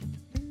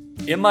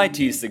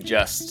MIT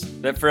suggests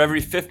that for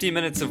every 50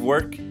 minutes of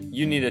work,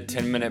 you need a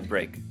 10-minute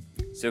break.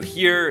 So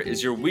here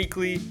is your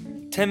weekly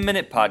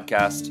 10-minute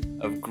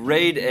podcast of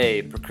grade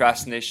A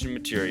procrastination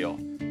material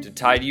to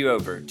tide you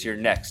over to your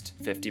next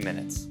 50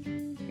 minutes.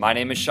 My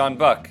name is Sean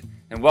Buck,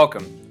 and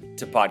welcome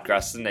to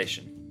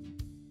Podcrastination.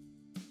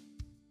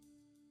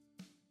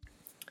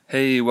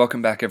 Hey,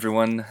 welcome back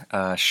everyone.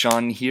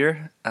 Sean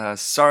here.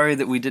 Sorry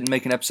that we didn't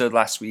make an episode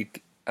last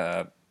week.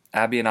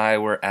 Abby and I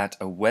were at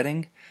a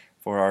wedding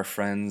for our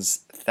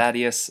friends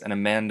Thaddeus and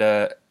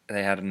Amanda.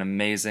 They had an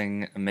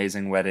amazing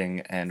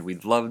wedding, and we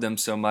loved them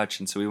so much,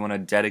 and so we want to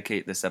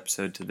dedicate this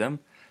episode to them,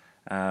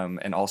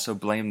 and also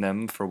blame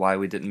them for why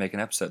we didn't make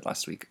an episode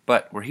last week.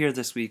 But we're here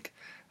this week.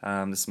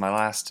 This is my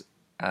last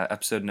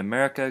episode in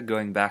America,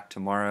 going back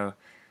tomorrow,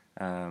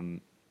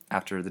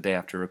 after the day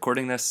after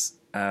recording this,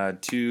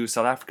 to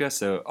South Africa,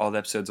 so all the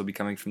episodes will be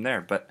coming from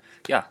there. But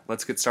yeah,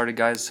 let's get started,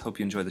 guys. Hope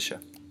you enjoy the show.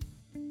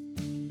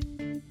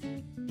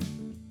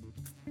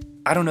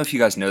 I don't know if you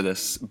guys know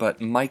this,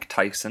 but Mike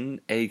Tyson,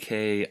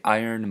 aka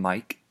Iron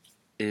Mike,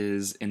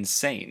 is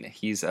insane.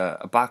 He's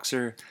a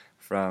boxer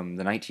from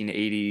the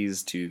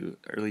 1980s to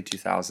early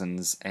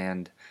 2000s,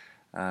 and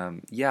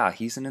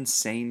he's an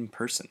insane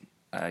person.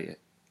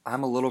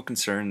 I'm a little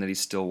concerned that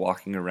he's still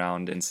walking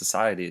around in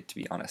society, to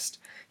be honest.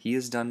 He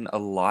has done a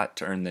lot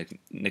to earn the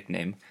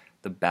nickname,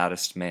 the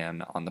baddest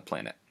man on the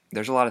planet.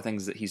 There's a lot of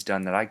things that he's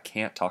done that I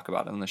can't talk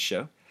about on this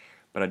show,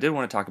 but I did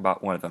want to talk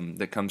about one of them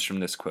that comes from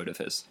this quote of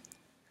his.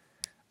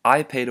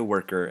 I paid a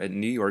worker at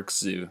New York's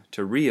zoo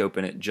to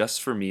reopen it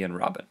just for me and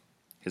Robin,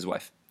 his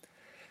wife.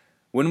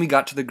 When we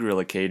got to the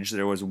gorilla cage,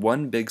 there was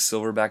one big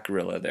silverback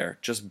gorilla there,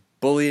 just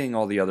bullying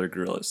all the other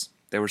gorillas.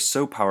 They were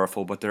so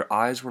powerful, but their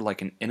eyes were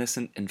like an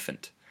innocent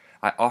infant.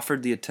 I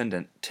offered the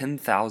attendant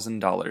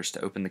 $10,000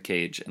 to open the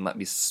cage and let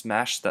me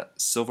smash that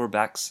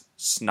silverback's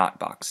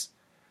Snotbox.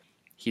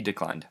 He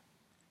declined.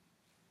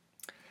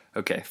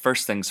 Okay,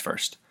 first things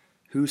first.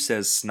 Who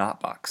says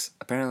Snotbox?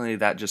 Apparently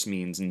that just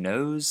means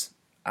nose.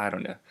 I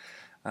don't know.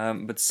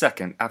 But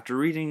second, after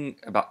reading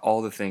about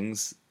all the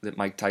things that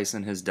Mike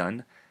Tyson has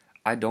done,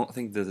 I don't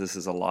think that this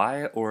is a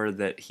lie or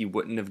that he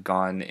wouldn't have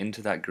gone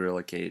into that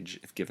gorilla cage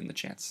if given the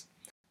chance.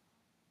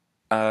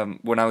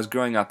 When I was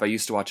growing up, I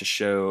used to watch a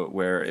show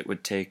where it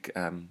would take,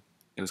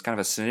 it was kind of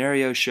a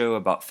scenario show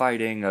about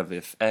fighting of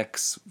if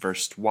X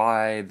versus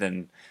Y,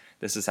 then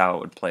this is how it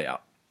would play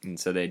out. And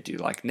so they'd do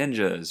like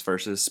ninjas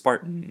versus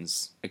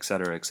Spartans,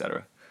 etc.,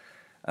 etc.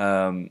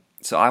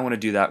 So I want to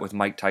do that with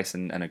Mike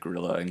Tyson and a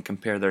gorilla and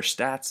compare their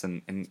stats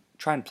and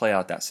try and play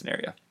out that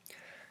scenario.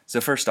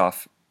 So first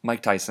off,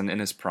 Mike Tyson in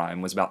his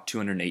prime was about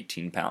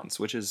 218 pounds,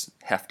 which is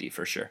hefty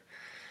for sure.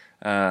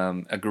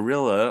 A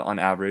gorilla on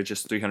average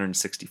is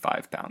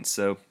 365 pounds,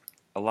 so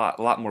a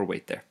lot more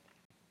weight there.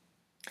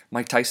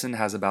 Mike Tyson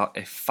has about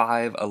a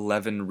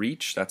 5'11"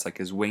 reach. That's like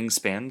his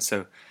wingspan.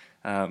 So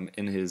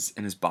in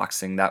his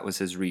boxing, that was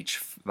his reach,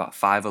 about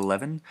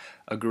 5'11".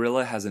 A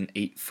gorilla has an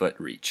 8-foot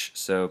reach.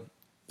 So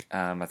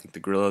I think the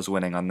gorilla's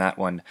winning on that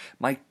one.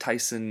 Mike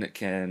Tyson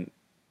can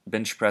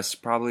bench press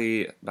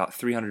probably about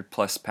 300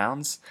 plus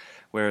pounds,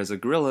 whereas a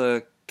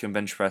gorilla can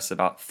bench press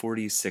about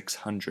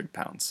 4,600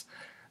 pounds.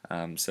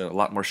 So a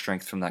lot more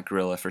strength from that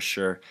gorilla for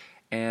sure.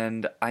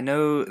 And I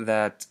know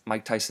that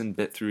Mike Tyson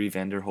bit through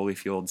Evander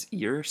Holyfield's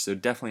ear, so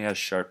definitely has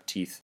sharp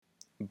teeth.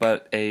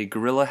 But a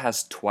gorilla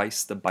has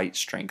twice the bite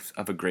strength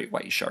of a great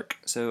white shark.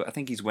 So I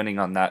think he's winning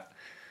on that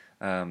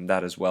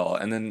as well.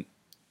 And then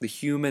the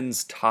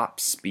human's top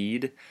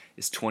speed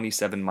is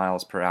 27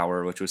 miles per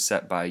hour, which was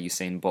set by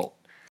Usain Bolt.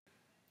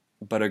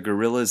 But a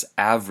gorilla's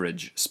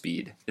average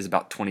speed is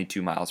about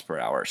 22 miles per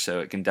hour, so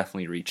it can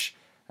definitely reach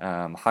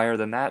higher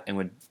than that and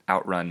would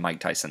outrun Mike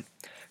Tyson.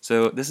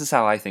 So this is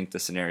how I think the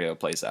scenario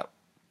plays out.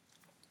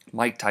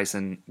 Mike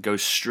Tyson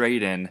goes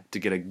straight in to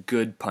get a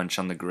good punch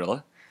on the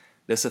gorilla.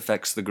 This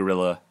affects the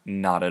gorilla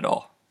not at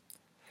all.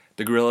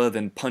 The gorilla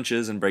then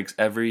punches and breaks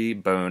every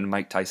bone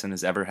Mike Tyson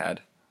has ever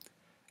had.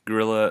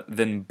 Gorilla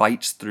then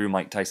bites through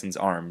Mike Tyson's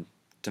arm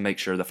to make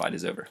sure the fight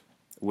is over.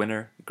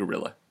 Winner,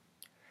 gorilla.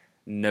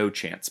 No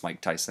chance,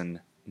 Mike Tyson.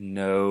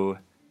 No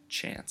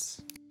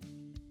chance.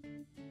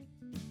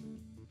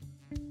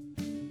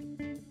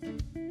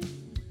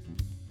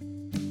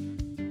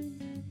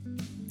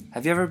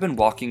 Have you ever been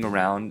walking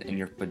around in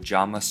your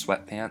pajama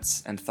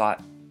sweatpants and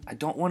thought, I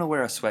don't want to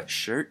wear a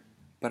sweatshirt,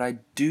 but I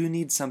do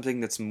need something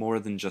that's more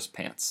than just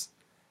pants?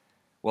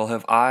 Well,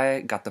 have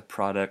I got the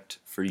product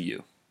for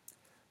you?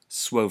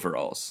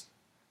 Swoveralls.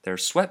 They're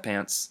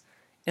sweatpants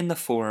in the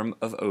form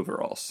of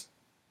overalls.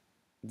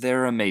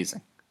 They're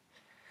amazing.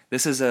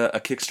 This is a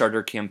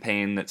Kickstarter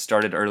campaign that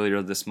started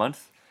earlier this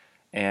month,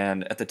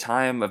 and at the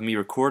time of me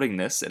recording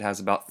this, it has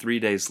about 3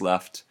 days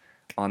left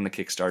on the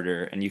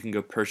Kickstarter, and you can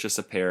go purchase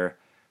a pair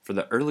for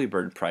the early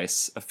bird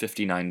price of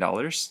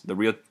 $59.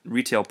 The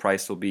retail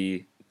price will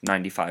be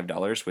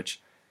 $95,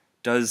 which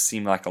does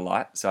seem like a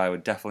lot, so I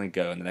would definitely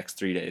go in the next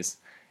 3 days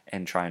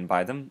and try and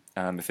buy them.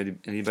 If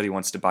anybody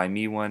wants to buy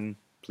me one,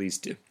 please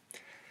do.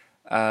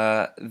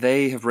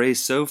 They have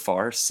raised so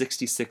far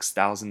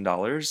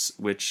 $66,000,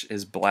 which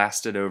is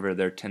blasted over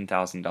their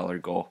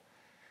 $10,000 goal.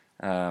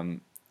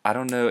 I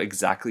don't know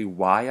exactly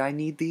why I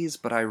need these,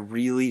 but I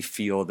really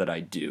feel that I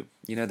do.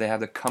 You know, they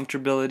have the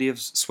comfortability of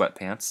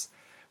sweatpants,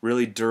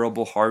 really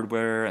durable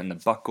hardware, and the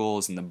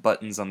buckles and the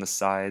buttons on the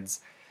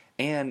sides.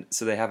 And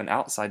so they have an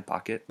outside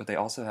pocket, but they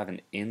also have an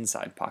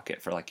inside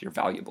pocket for like your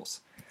valuables.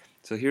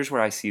 So here's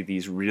where I see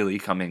these really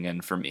coming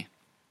in for me.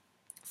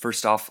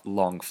 First off,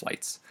 long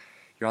flights.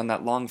 You're on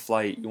that long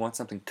flight, you want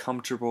something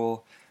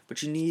comfortable,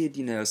 but you need,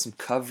 some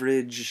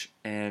coverage,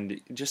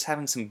 and just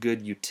having some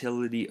good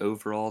utility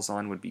overalls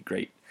on would be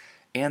great.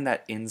 And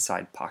that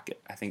inside pocket.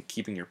 I think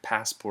keeping your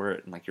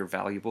passport and like your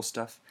valuable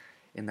stuff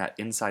in that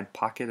inside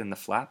pocket in the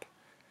flap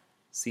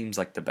seems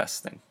like the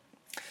best thing.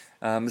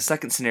 The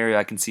second scenario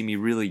I can see me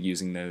really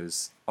using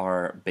those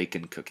are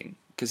bacon cooking.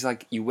 Because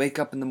like you wake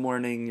up in the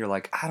morning, you're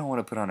like, I don't want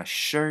to put on a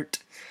shirt,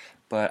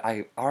 but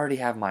I already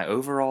have my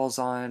overalls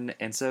on,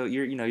 and so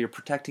you're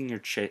protecting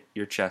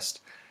your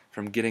chest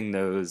from getting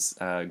those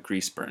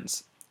grease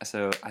burns.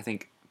 So I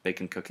think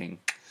bacon cooking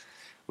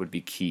would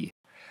be key.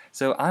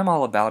 So I'm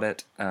all about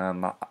it.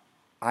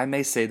 I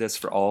may say this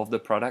for all of the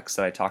products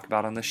that I talk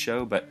about on this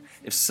show, but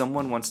if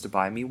someone wants to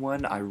buy me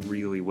one, I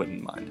really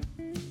wouldn't mind.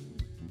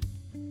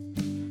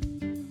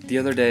 The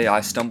other day,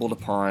 I stumbled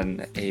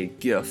upon a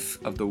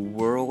GIF of the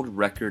world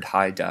record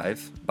high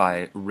dive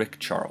by Rick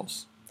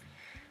Charles.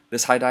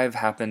 This high dive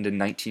happened in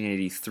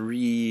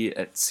 1983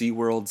 at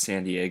SeaWorld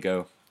San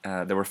Diego.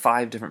 There were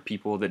 5 different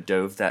people that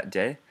dove that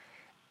day,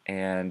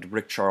 and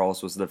Rick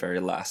Charles was the very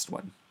last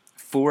one.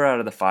 4 out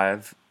of the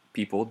 5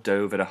 people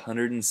dove at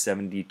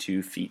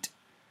 172 feet,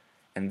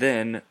 and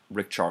then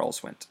Rick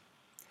Charles went.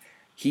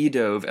 He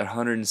dove at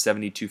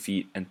 172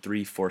 feet and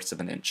 3/4 of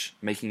an inch,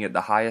 making it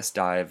the highest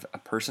dive a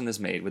person has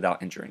made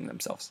without injuring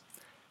themselves,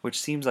 which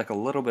seems like a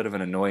little bit of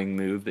an annoying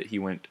move that he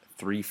went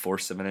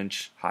 3/4 of an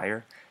inch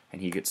higher,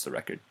 and he gets the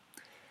record.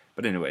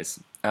 But anyways,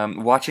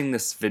 watching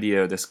this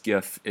video, this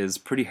GIF, is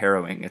pretty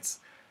harrowing. It's,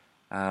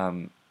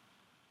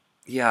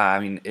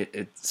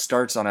 it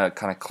starts on a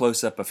kind of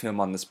close-up of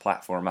him on this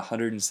platform,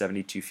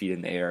 172 feet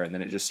in the air, and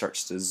then it just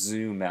starts to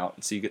zoom out,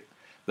 and so you get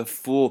the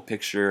full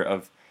picture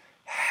of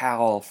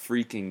how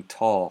freaking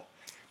tall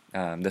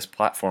this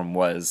platform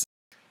was.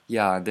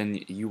 Yeah,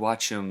 then you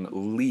watch him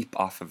leap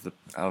off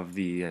of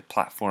the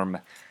platform,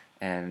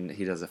 and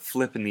he does a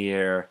flip in the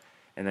air.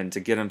 And then to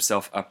get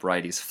himself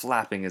upright, he's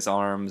flapping his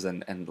arms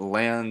and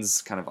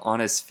lands kind of on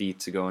his feet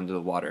to go into the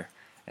water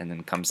and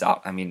then comes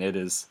out. I mean, it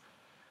is,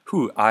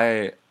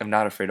 I am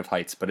not afraid of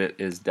heights, but it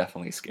is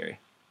definitely scary.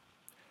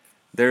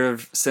 There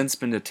have since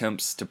been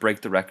attempts to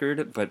break the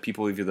record, but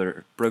people have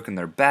either broken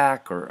their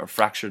back or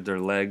fractured their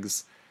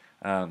legs.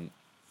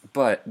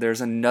 But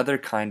there's another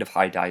kind of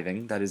high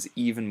diving that is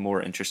even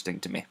more interesting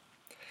to me.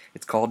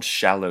 It's called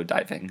shallow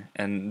diving,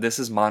 and this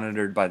is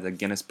monitored by the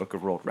Guinness Book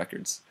of World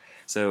Records.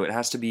 So it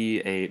has to be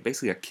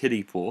basically a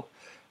kiddie pool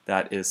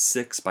that is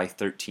 6 by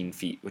 13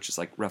 feet, which is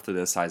like roughly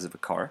the size of a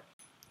car,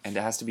 and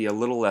it has to be a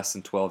little less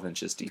than 12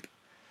 inches deep.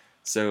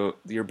 So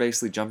you're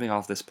basically jumping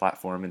off this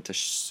platform into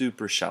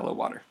super shallow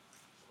water.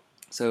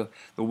 So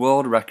the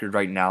world record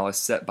right now is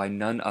set by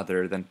none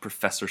other than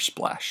Professor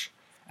Splash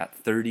at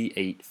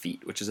 38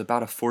 feet, which is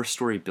about a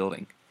 4-story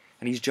building,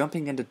 and he's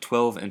jumping into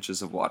 12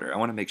 inches of water. I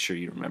want to make sure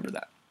you remember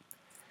that.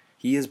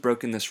 He has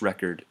broken this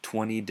record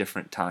 20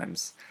 different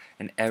times,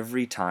 and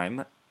every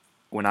time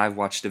when I've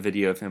watched a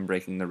video of him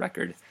breaking the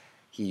record,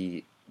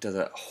 he does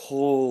a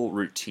whole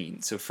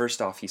routine. So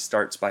first off, he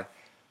starts by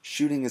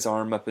shooting his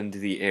arm up into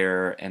the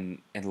air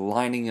and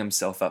lining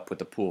himself up with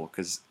the pool,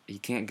 because he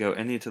can't go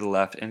any to the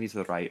left, any to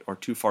the right, or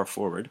too far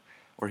forward,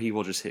 or he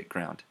will just hit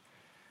ground.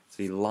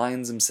 So he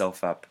lines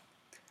himself up,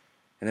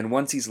 and then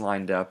once he's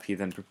lined up, he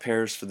then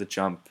prepares for the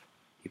jump.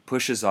 He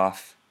pushes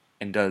off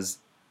and does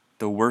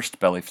the worst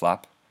belly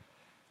flop.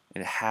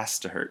 It has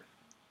to hurt.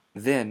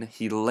 Then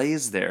he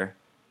lays there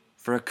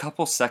for a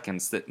couple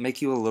seconds that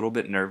make you a little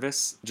bit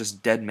nervous,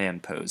 just dead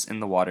man pose in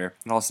the water,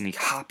 and all of a sudden he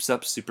hops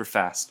up super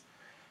fast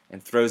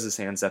and throws his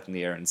hands up in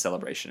the air in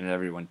celebration, and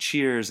everyone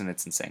cheers, and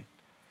it's insane.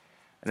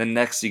 And then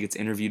next he gets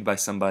interviewed by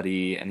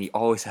somebody, and he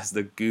always has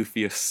the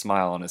goofiest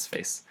smile on his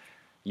face.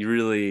 You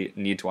really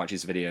need to watch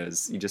these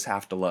videos. You just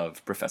have to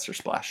love Professor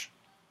Splash.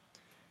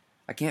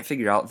 I can't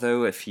figure out,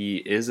 though, if he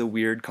is a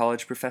weird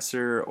college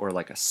professor or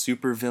like a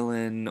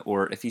supervillain,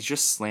 or if he's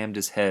just slammed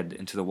his head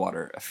into the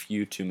water a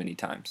few too many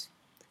times.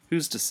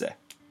 Who's to say?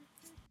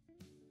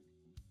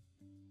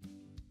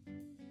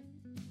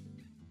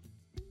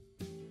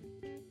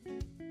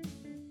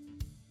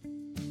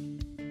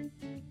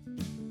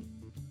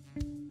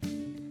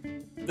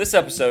 This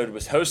episode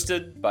was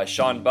hosted by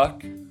Sean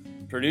Buck,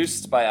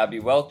 produced by Abby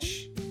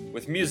Welch,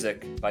 with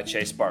music by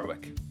Chase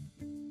Barwick.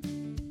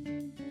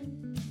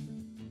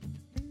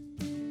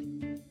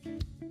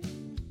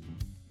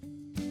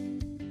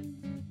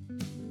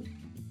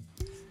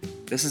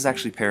 This is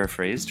actually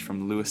paraphrased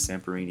from Louis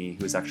Zamperini,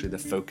 who is actually the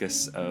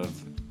focus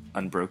of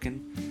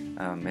Unbroken.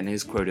 And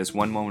his quote is,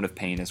 "One moment of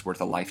pain is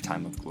worth a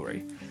lifetime of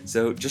glory."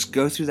 So just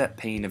go through that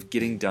pain of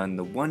getting done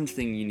the one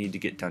thing you need to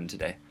get done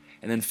today,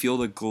 and then feel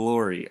the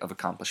glory of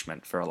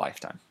accomplishment for a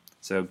lifetime.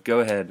 So go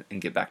ahead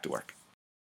and get back to work.